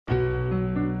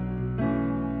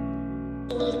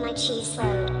Need my cheese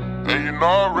load. And you know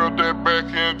I read that back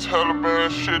in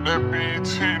Taliban shit, that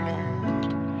BT.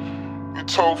 We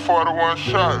told 41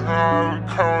 shot, we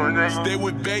coming in. Stay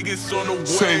with Vegas on the way.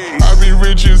 Say, I be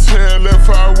rich as hell if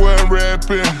I wasn't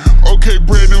rapping. Okay,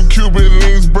 brand new Cuban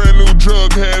links, brand new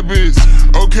drug habits.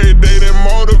 Okay, they didn't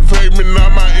motivate me, now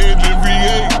my engine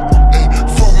V8.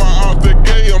 Fuck my off the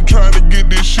gate, I'm trying to get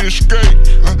this shit straight.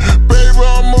 Baby,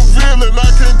 I'm a villain, I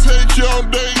can't take you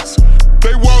on dates.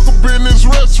 They walk up in this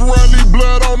restaurant, leave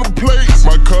blood on the plates.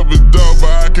 My cup is dull, but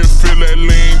I can feel that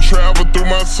lean travel through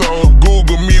my soul.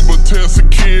 Google me, but tell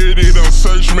security, don't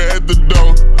search me at the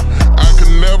door. I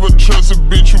can never trust a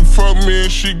bitch who fuck me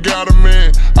and she got a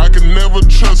man. I can never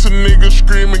trust a nigga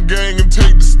screaming gang and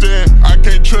take the stand. I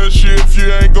can't trust you if you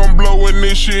ain't gon' blow when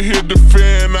this shit hit the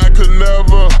fan. I could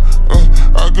never,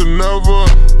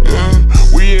 yeah.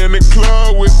 We in the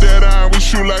club with that iron, we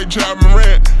shoot like John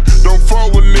Morant. Don't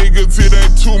fuck with niggas, it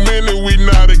ain't too many, we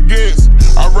not against.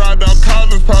 I ride down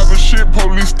college, poppin' shit,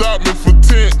 police stop me for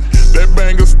 10. That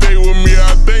banger stay with me,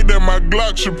 I think that my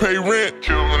Glock should pay rent.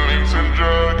 Cuban links and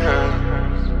drug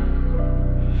habits.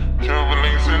 Cuban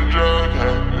links and drug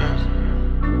habits.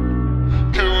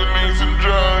 Cuban links and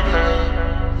drug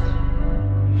habits.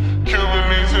 Cuban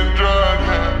links and drug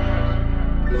habits.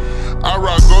 I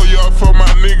rock Goya for my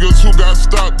niggas who got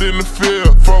stopped in the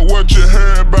field. For what you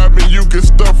heard about me, you can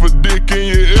stuff a dick in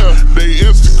your ear. They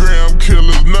Instagram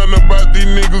killers, none about these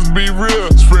niggas be real.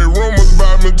 Spread rumors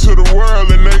about me to the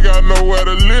world and they got nowhere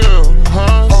to live,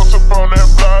 huh? Post up on that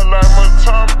block like my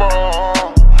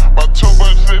Mutombo. My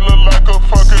toothbrush, they look like a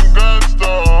fucking gun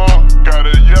store. Got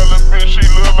a yellow bitch, she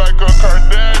look like a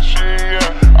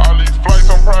Kardashian. All these flights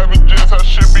on private jets, I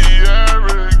should be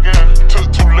arrogant.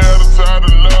 Took 2 letters out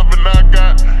of love and I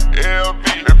got LV.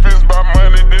 If it's by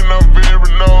money, then I'm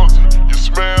very nosy. You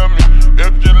smell me.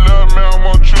 If you love me, I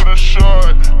want you to show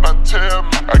it. Now tell me,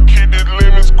 I keep this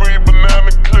lemon squeeze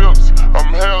banana clips.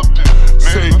 I'm healthy.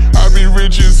 Say, I be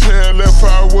rich as hell if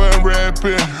I wasn't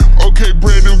rapping. Okay,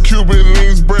 brand new Cuban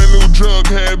links, brand new drug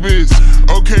habits.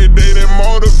 Okay, they didn't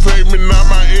motivate me, now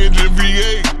my engine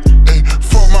V8.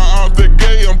 Fuck my off the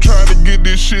gate, I'm trying to get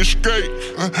this shit straight.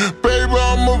 Baby,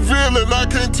 I'm a villain, I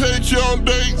can't take you on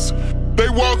dates. They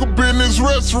walk up in this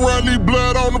restaurant, leave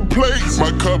blood on the plates.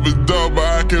 My cup is dull, but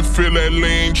I can feel that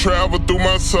lean travel through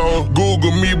my soul.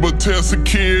 Google me, but tell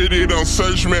security, don't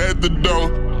search me at the door.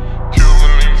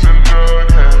 Cuban links and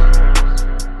drug habits.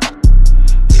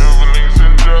 Cuban links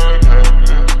and drug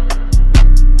habits.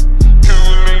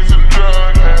 Cuban links and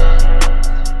drug habits.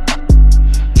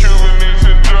 Cuban links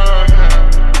and drug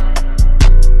habits.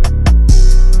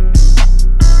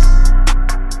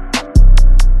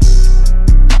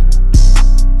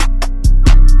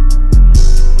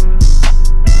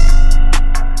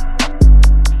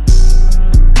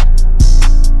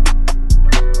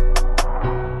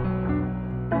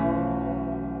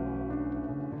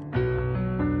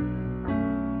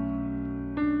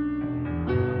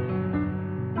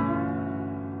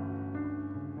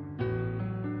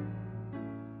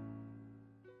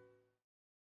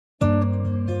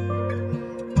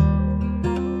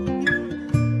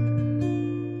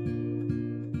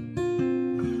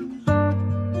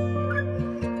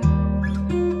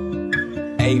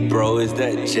 Hey bro, is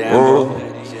that Jambo?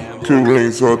 Cuban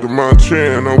links up to my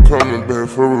chin, I'm coming back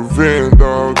for revenge,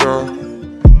 dawg.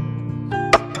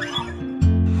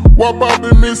 Wop, I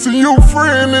been missing you,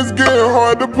 friend, it's getting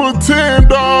hard to pretend,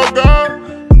 dawg.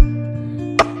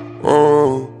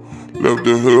 Oh, left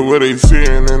the hood where they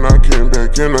seeing and I came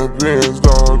back in the Benz,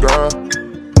 dawg.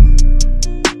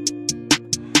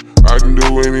 I can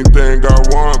do anything I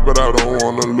want, but I don't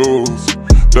wanna lose.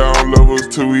 Down levels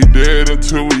till we dead,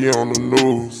 until we on the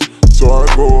news. So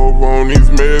I go over on these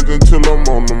meds until I'm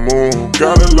on the moon.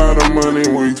 Got a lot of money,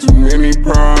 way too many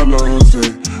problems,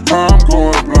 eh. I'm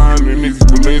going blind in these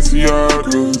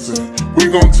Balenciagas, eh. We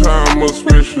gon' time up,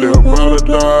 especially about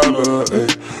 $1, eh.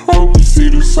 Hope you see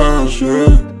the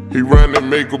sunshine. He ran and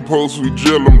make a post, we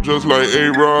drill him just like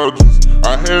A. Rogers.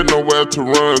 I had nowhere to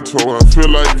run to, I feel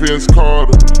like Vince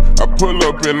Carter. I pull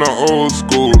up in the old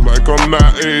school like I'm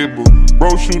not able.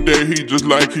 Bro shoot that heat just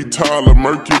like he Tyler,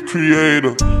 Murky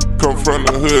creator. Come from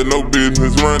the hood, no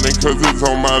business running cause it's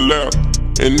on my lap.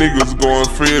 And niggas going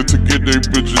fed to get they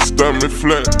bitches stomach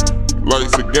flat.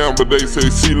 Life's a gamble, they say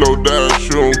CeeLo down,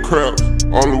 shoot 'em crap.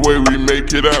 Only way we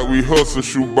make it out, we hustle,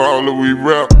 shoot ball, and we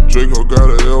rap. Draco got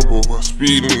an elbow, I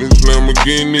speed in this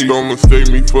Lamborghini. Don't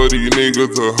mistake me for these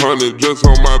niggas, 100 just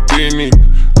on my beanie.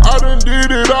 I done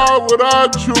did it all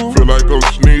without you. Feel like I'm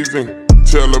sneezing.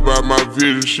 Tell about my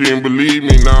vision, she ain't believe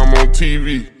me, now I'm on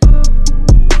TV.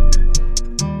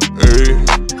 Hey,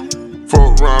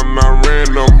 fuck around and I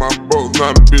ran up my boat.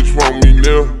 now the bitch want me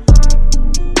near.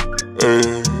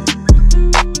 Ay.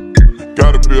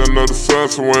 Gotta be another sun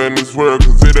somewhere in this world,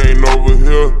 cause it ain't over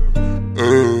here.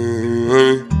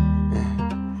 Ay.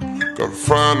 Gotta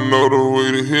find another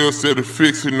way to heal, instead of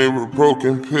fixing it with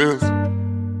broken pills.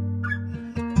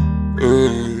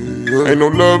 Ain't no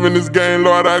love in this game,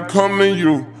 Lord, I come to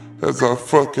you as I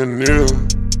fucking kneel.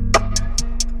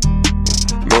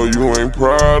 No, you ain't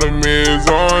proud of me, it's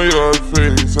on your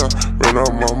face. I ran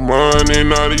out my money,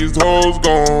 now these hoes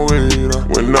gon' wait. I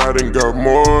went out and got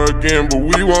more again, but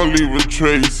we won't leave a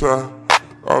trace.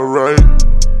 Alright.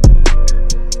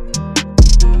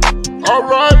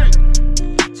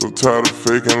 So tired of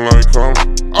faking like I'm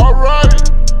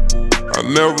alright. I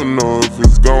never know if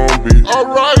it's gon' be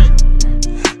alright.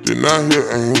 Then I hear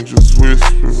angels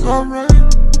whispers, alright.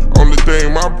 Only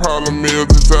thing my problem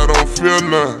is I don't feel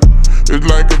nothing. It's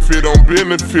like if it don't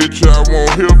benefit you, I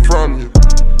won't hear from you.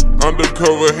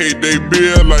 Undercover hate they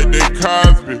bill like they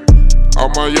Cosby. All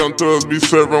my young thugs be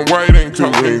serving white, ain't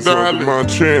coming down my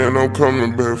chin. I'm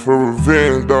coming back for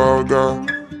revenge, dawg.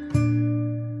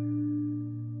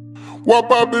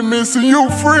 Wop, I been missing you,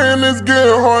 friend. It's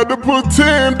getting hard to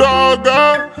pretend, dawg.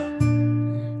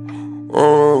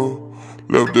 Oh.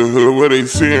 Left the hood where they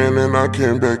seeing, and I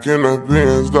came back in the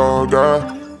Benz, dawg.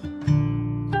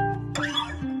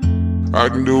 I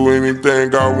can do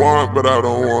anything I want, but I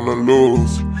don't wanna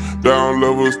lose. Down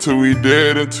levels till we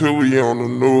dead, until we on the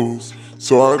news.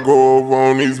 So I go over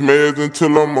on these meds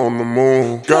until I'm on the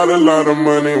moon. Got a lot of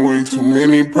money, way too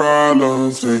many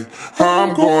problems. Ay. How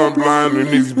I'm going blind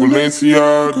in these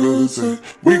Balenciagas. Ay.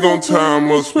 We gon' time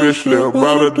up, especially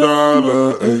about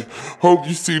 $1. Ay. Hope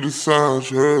you see the signs,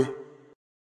 yeah.